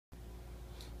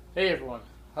Hey everyone,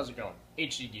 how's it going?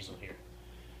 HD Diesel here.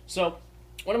 So,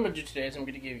 what I'm going to do today is I'm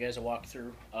going to give you guys a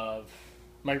walkthrough of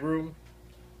my room,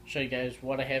 show you guys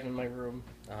what I have in my room,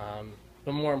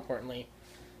 but more importantly,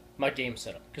 my game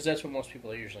setup, because that's what most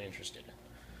people are usually interested in.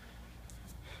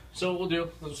 So what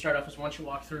we'll start off is once you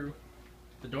walk through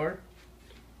the door,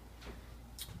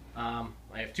 I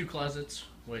have two closets,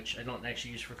 which I don't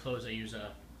actually use for clothes. I use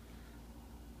a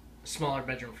smaller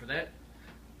bedroom for that.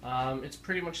 It's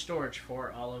pretty much storage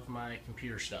for all of my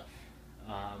computer stuff.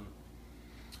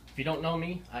 If you don't know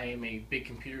me, I am a big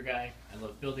computer guy. I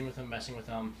love building with them, messing with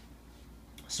them,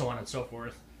 so on and so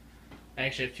forth. I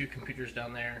actually have two computers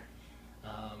down there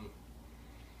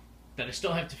that I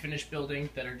still have to finish building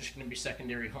that are just going to be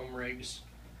secondary home rigs,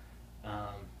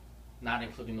 not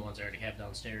including the ones I already have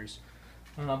downstairs.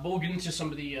 But we'll get into some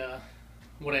of the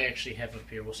what I actually have up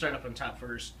here. We'll start up on top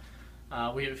first.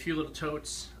 We have a few little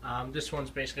totes. This one's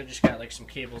basically just got like some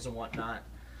cables and whatnot.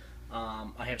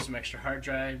 I have some extra hard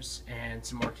drives and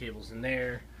some more cables in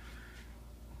there.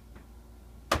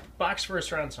 Box for a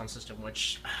surround sound system,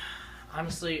 which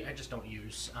honestly I just don't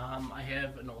use. I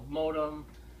have an old modem,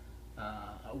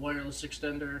 a wireless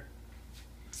extender,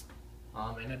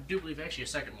 and I do believe actually a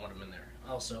second modem in there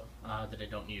also that I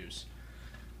don't use.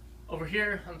 Over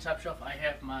here on the top shelf I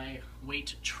have my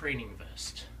weight training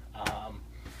vest.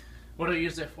 What do I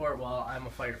use that for? Well, I'm a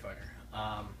firefighter.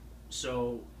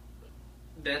 So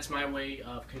that's my way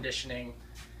of conditioning,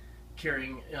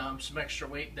 carrying some extra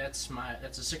weight. That's a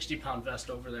 60-pound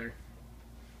vest over there.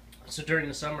 So during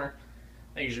the summer,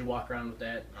 I usually walk around with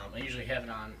that. I usually have it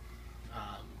on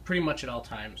pretty much at all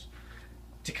times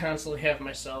to constantly have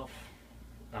myself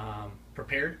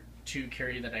prepared to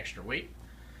carry that extra weight.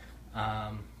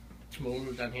 We'll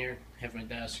move down here, have my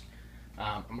desk.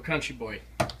 I'm a country boy,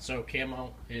 so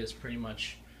camo is pretty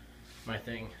much my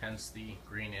thing, hence the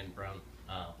green and brown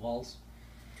walls.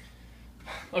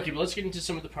 Okay, but let's get into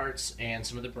some of the parts and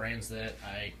some of the brands that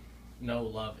I know,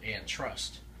 love, and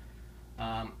trust.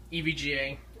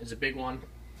 EVGA is a big one.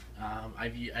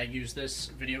 I used this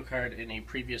video card in a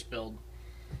previous build,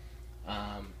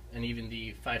 and even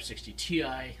the 560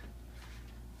 Ti,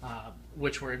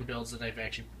 which were in builds that I've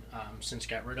actually since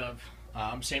got rid of.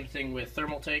 Same thing with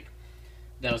Thermaltake.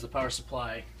 That was the power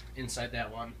supply inside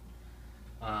that one.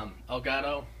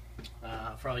 Elgato,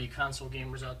 for all you console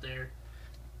gamers out there,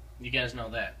 you guys know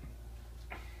that.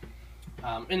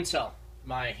 Intel,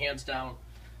 my hands down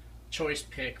choice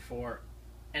pick for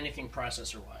anything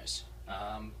processor wise.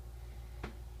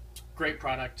 Great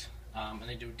product, and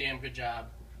they do a damn good job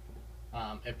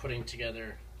at putting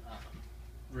together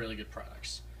really good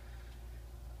products.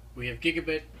 We have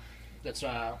Gigabyte, that's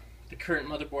the current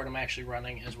motherboard I'm actually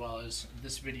running, as well as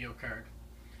this video card.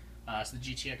 It's the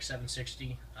GTX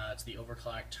 760. It's the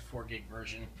overclocked 4 gig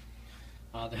version.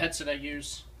 The headset I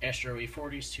use, Astro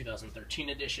A40's 2013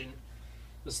 edition.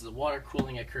 This is the water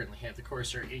cooling. I currently have the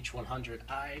Corsair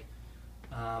H100i.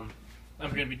 I'm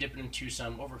going to be dipping into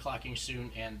some overclocking soon,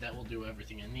 and that will do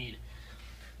everything I need.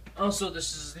 Also,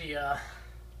 this is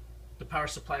the power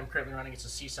supply I'm currently running. It's a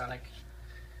Seasonic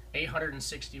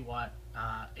 860 watt,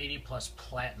 80 plus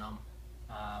platinum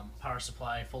power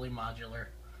supply, fully modular.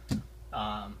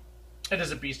 It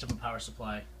is a beast of a power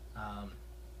supply,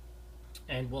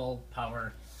 and will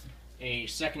power a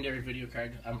secondary video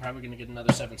card. I'm probably going to get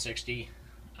another 760,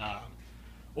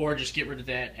 or just get rid of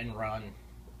that and run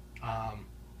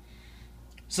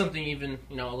something even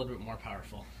a little bit more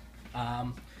powerful.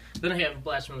 Then I have a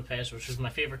Blast from the Past, which was my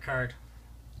favorite card.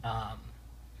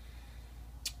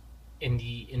 In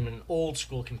an old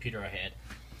school computer I had,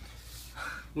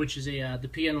 which is the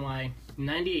PNY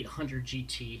 9800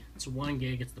 GT. It's a 1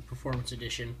 gig. It's the performance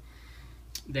edition.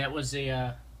 That was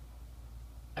a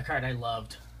card I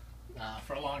loved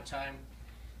for a long time.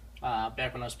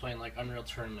 Back when I was playing like Unreal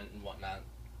Tournament and whatnot.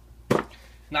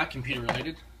 Not computer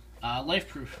related. Life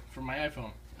proof for my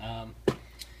iPhone.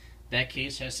 That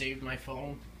case has saved my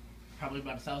phone probably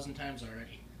about 1,000 times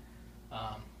already.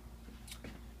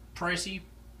 Pricey,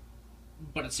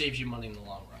 but it saves you money in the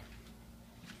long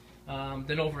run.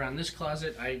 Then over on this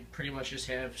closet, I pretty much just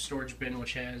have storage bin,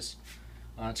 which has,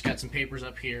 it's got some papers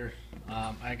up here.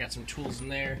 I got some tools in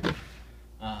there,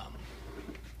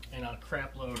 and a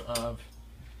crap load of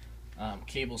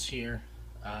cables here.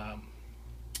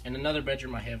 In another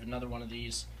bedroom, I have another one of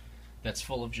these that's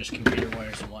full of just computer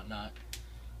wires and whatnot.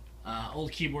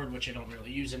 Old keyboard, which I don't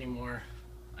really use anymore.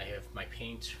 I have my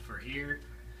paint for here.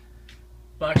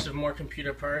 Box of more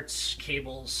computer parts,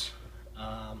 cables,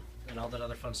 and all that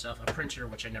other fun stuff. A printer,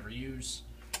 which I never use,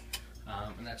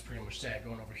 and that's pretty much that.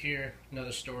 Going over here,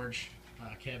 another storage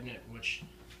cabinet, which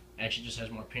actually just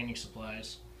has more painting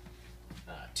supplies.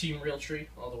 Team Realtree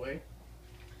all the way.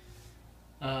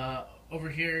 Over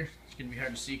here, it's going to be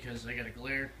hard to see because I got a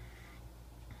glare.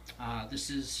 This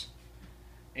is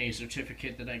a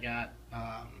certificate that I got.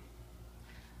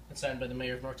 It's signed by the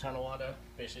mayor of North Tonawanda,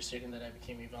 basically stating that I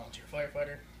became a volunteer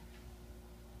firefighter.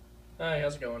 Hi,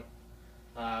 how's it going?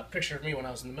 Picture of me when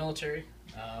I was in the military.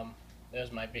 That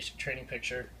was my basic training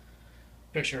picture.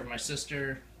 Picture of my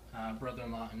sister,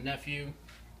 brother-in-law, and nephew.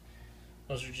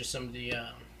 Those are just some of the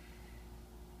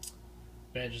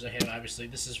badges I have. Obviously,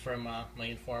 this is from my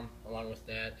uniform, along with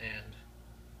that and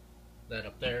that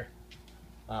up there.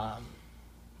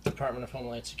 Department of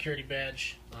Homeland Security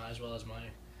badge, as well as my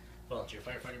volunteer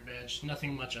firefighter badge.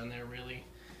 Nothing much on there really.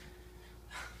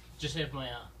 Just have my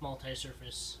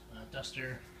multi-surface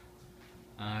duster,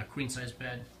 queen size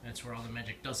bed. That's where all the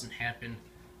magic doesn't happen,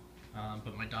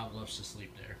 but my dog loves to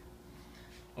sleep there.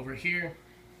 Over here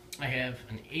I have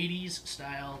an 80s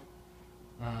style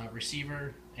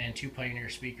receiver and 2 Pioneer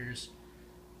speakers.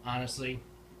 Honestly,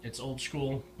 it's old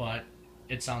school, but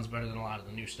it sounds better than a lot of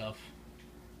the new stuff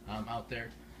out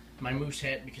there. My moose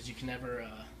hat, because you can never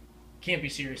can't be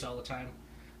serious all the time,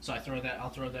 so I'll throw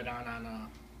that on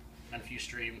a few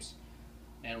streams,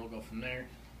 and we'll go from there.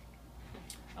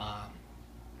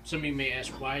 Some of you may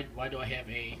ask, why do I have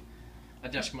a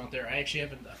desk mount there? I actually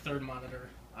have a third monitor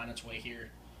on its way here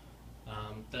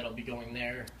that'll be going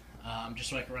there, just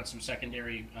so I can run some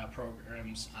secondary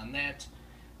programs on that.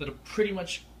 That'll pretty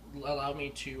much allow me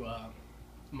to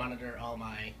monitor all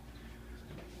my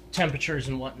temperatures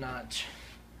and whatnot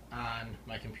on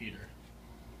my computer.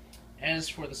 As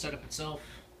for the setup itself,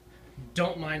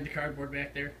 don't mind the cardboard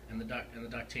back there and the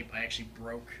duct tape. I actually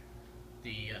broke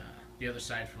the other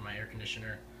side for my air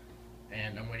conditioner,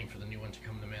 and I'm waiting for the new one to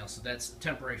come in the mail. So that's a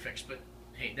temporary fix. But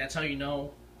hey, that's how you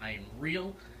know I am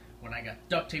real, when I got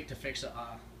duct tape to fix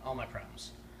all my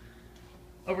problems.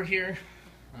 Over here,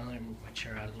 let me move my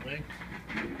chair out of the way.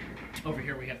 Over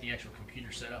here we have the actual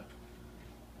computer setup.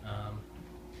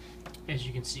 As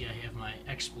you can see, I have my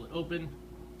XSplit open,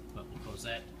 but we'll close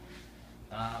that.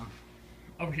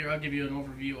 Over here I'll give you an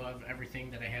overview of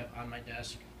everything that I have on my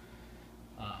desk.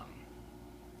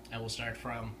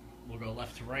 And we'll go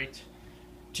left to right.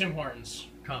 Tim Hortons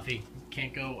coffee,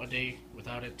 can't go a day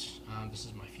without it. This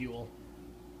is my fuel,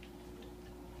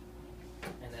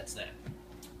 and that's that.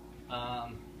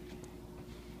 Got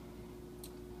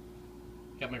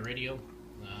my radio.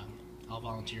 All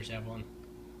volunteers have one,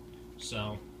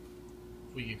 so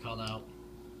if we get called out,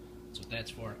 that's what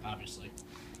that's for, obviously.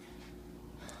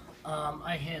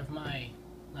 I have my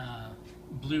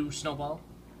blue Snowball.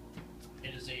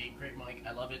 It is a great mic.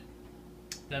 I love it.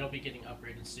 That'll be getting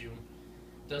upgraded soon.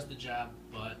 Does the job,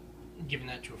 but I'm giving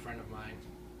that to a friend of mine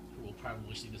who will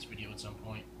probably see this video at some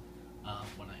point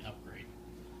when I upgrade.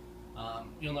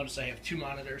 You'll notice I have 2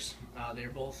 monitors. They're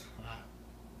both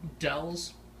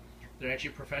Dells. They're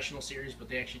actually a professional series, but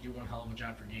they actually do one hell of a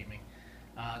job for gaming.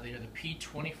 They are the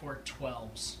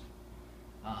P2412s,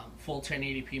 full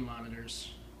 1080p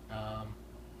monitors. And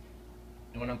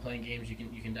when I'm playing games, you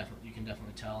can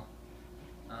definitely tell.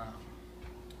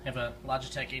 Have a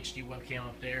Logitech HD webcam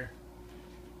up there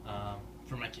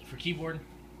for keyboard.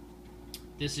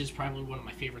 This is probably one of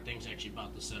my favorite things actually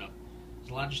about the setup. It's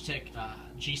Logitech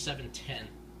G710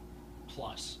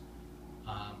 Plus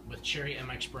with Cherry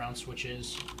MX Brown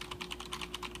switches.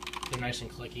 They're nice and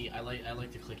clicky. I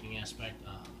like the clicking aspect.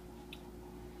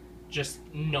 Just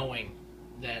knowing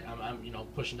that I'm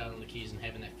pushing down on the keys and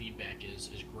having that feedback is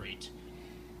great.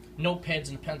 Notepads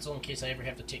and a pencil in case I ever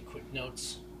have to take quick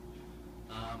notes.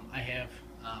 I have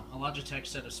a Logitech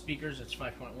set of speakers. It's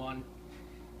 5.1,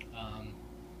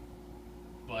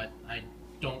 but I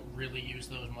don't really use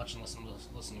those much unless I'm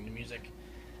listening to music.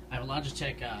 I have a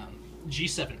Logitech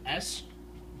G7S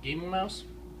gaming mouse.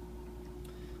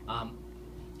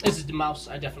 This is the mouse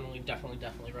I definitely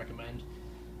recommend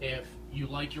if you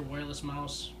like your wireless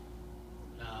mouse,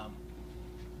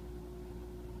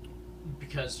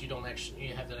 because you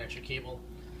have that extra cable.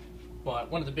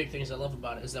 But one of the big things I love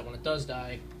about it is that when it does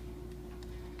die,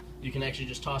 you can actually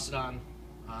just toss it on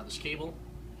this cable,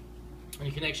 and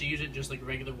you can actually use it just like a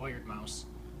regular wired mouse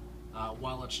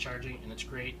while it's charging, and it's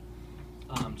great.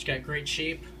 It's got great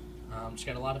shape. It's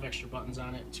got a lot of extra buttons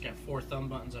on it. It's got 4 thumb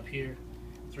buttons up here,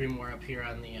 3 more up here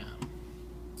on the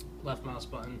left mouse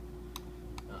button.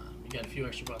 You got a few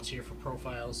extra buttons here for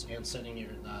profiles and setting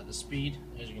the speed,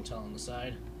 as you can tell on the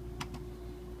side.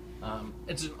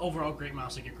 It's an overall great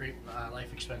mouse. I get great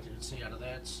life expectancy out of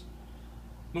that.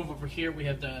 Move over here, we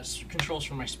have the controls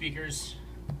for my speakers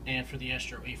and for the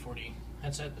Astro A40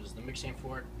 headset. This is the mixing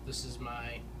for it. This is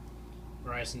my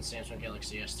Verizon Samsung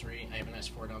Galaxy S3. I have an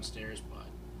S4 downstairs,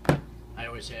 but I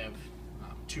always have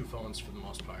two phones for the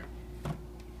most part.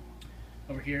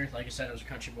 Over here, like I said, I was a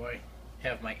country boy.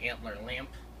 Have my Antler lamp,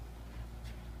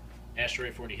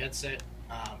 Asteroid 40 headset.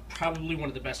 Probably one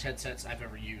of the best headsets I've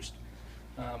ever used.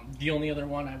 The only other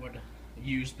one I would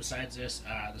use besides this,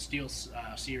 the Steel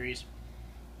series,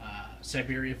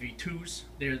 Siberia V2s.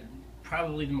 They're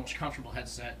probably the most comfortable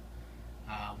headset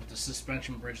with the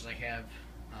suspension bridge they have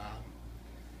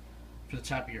for the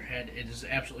top of your head. It is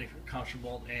absolutely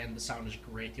comfortable and the sound is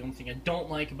great. The only thing I don't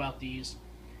like about these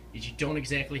is you don't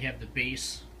exactly have the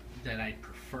bass that I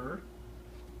prefer,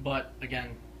 but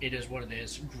again, it is what it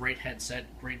is. Great headset,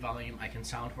 great volume. I can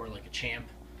soundboard like a champ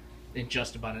in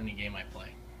just about any game I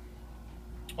play.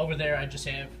 Over there I just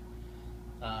have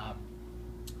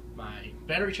my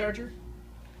battery charger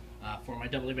for my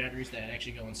AA batteries that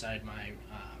actually go inside my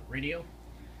radio.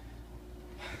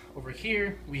 Over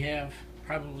here we have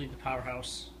probably the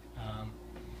powerhouse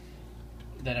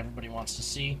that everybody wants to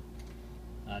see.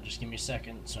 Just give me a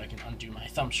second so I can undo my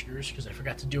thumb screws because I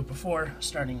forgot to do it before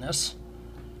starting this.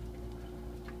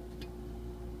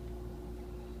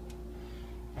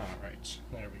 Alright,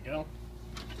 there we go.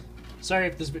 Sorry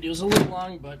if this video is a little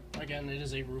long, but again, it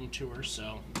is a room tour,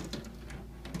 so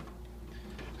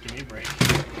give me a break.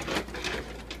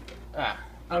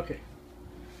 Okay.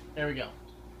 There we go.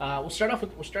 We'll start off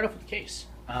with the case.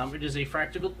 It is a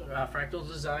fractal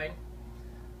design.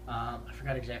 I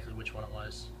forgot exactly which one it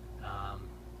was,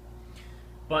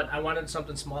 but I wanted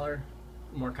something smaller,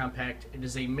 more compact. It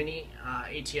is a mini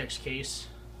ATX case.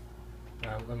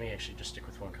 Let me actually just stick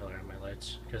with one color on my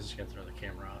lights because it's going to throw the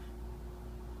camera off.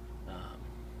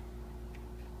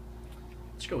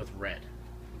 Let's go with red.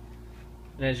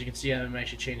 And as you can see, I'm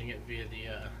actually changing it via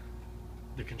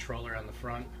the controller on the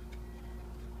front.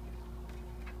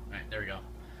 Alright, there we go.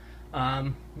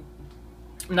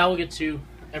 Now we'll get to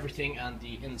everything on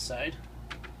the inside.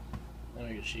 Let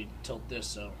me actually tilt this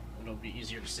so it'll be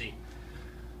easier to see.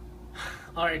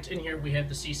 Alright, in here we have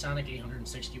the Seasonic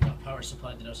 860 watt power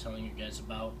supply that I was telling you guys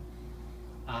about.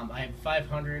 I have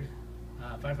 500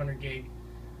 gig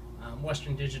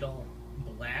Western Digital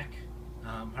black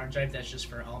hard drive. That's just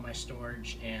for all my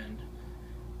storage and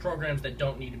programs that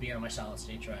don't need to be on my solid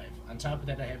state drive. On top of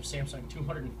that, I have Samsung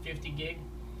 250 gig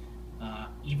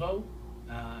Evo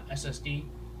SSD.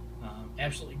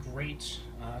 Absolutely great.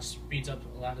 Speeds up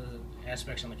a lot of the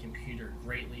aspects on the computer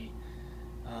greatly.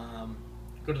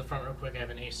 Go to the front real quick. I have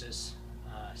an Asus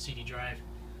CD drive.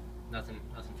 Nothing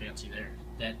fancy there.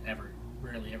 That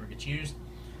rarely ever gets used.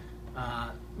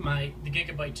 The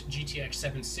Gigabyte GTX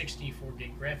 760 4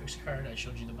 gig graphics card. I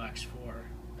showed you the box for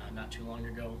not too long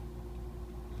ago.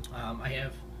 I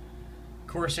have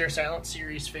Corsair Silent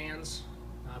Series fans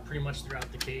pretty much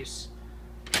throughout the case.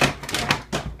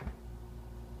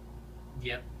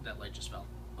 Yep, that light just fell.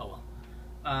 Oh well.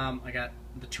 I got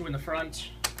the two in the front.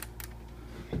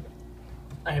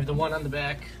 I have the one on the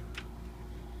back,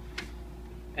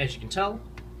 as you can tell.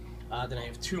 Then I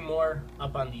have two more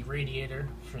up on the radiator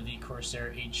for the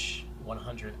Corsair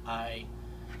H100i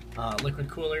liquid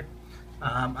cooler.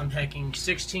 I'm packing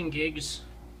 16 gigs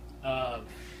of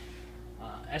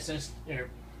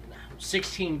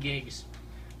 16 gigs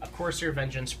of Corsair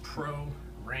Vengeance Pro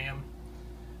RAM.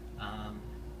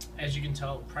 As you can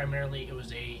tell, primarily it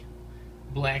was a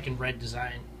black and red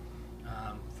design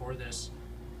for this,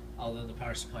 although the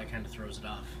power supply kind of throws it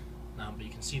off. But you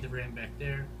can see the RAM back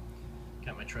there.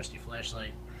 Got my trusty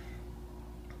flashlight.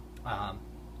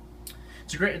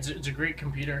 It's a great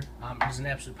computer. It's an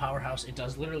absolute powerhouse. It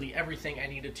does literally everything I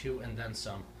needed to and then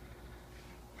some.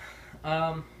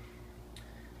 Other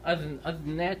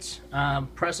than that,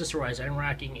 processor-wise, I'm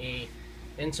rocking a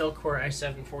Intel Core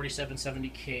i7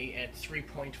 4770K at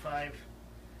 3.5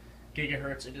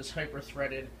 gigahertz. It is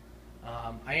hyper-threaded.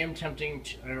 I am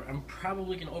I'm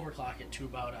probably going to overclock it to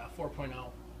about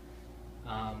 4.0,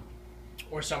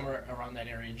 or somewhere around that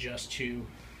area, just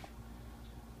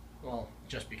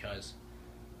because.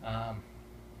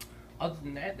 Other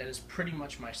than that, that is pretty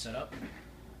much my setup.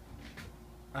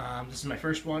 This is my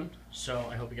first one, so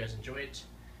I hope you guys enjoy it.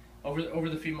 Over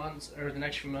the few months, or the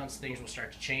next few months, things will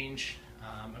start to change.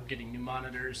 I'm getting new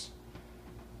monitors,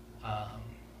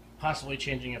 possibly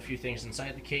changing a few things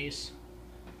inside the case,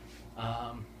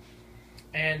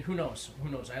 and who knows?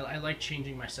 I like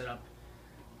changing my setup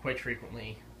quite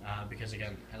frequently because,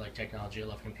 again, I like technology, I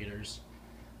love computers,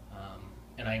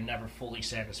 and I'm never fully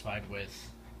satisfied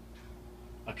with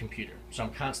a computer, so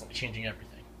I'm constantly changing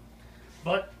everything.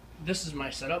 But this is my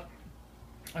setup.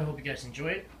 I hope you guys enjoy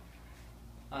it.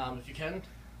 If you can,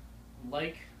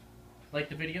 like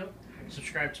the video,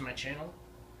 subscribe to my channel,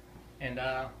 and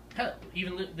hell,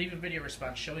 even leave a video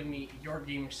response showing me your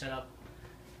gaming setup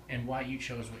and why you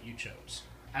chose what you chose.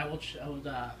 I will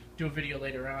do a video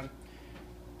later on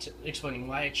explaining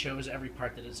why I chose every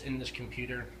part that is in this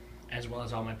computer, as well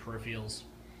as all my peripherals,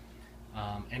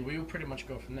 and we will pretty much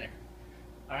go from there.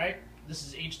 Alright, this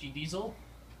is HD Diesel,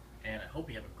 and I hope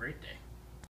you have a great day.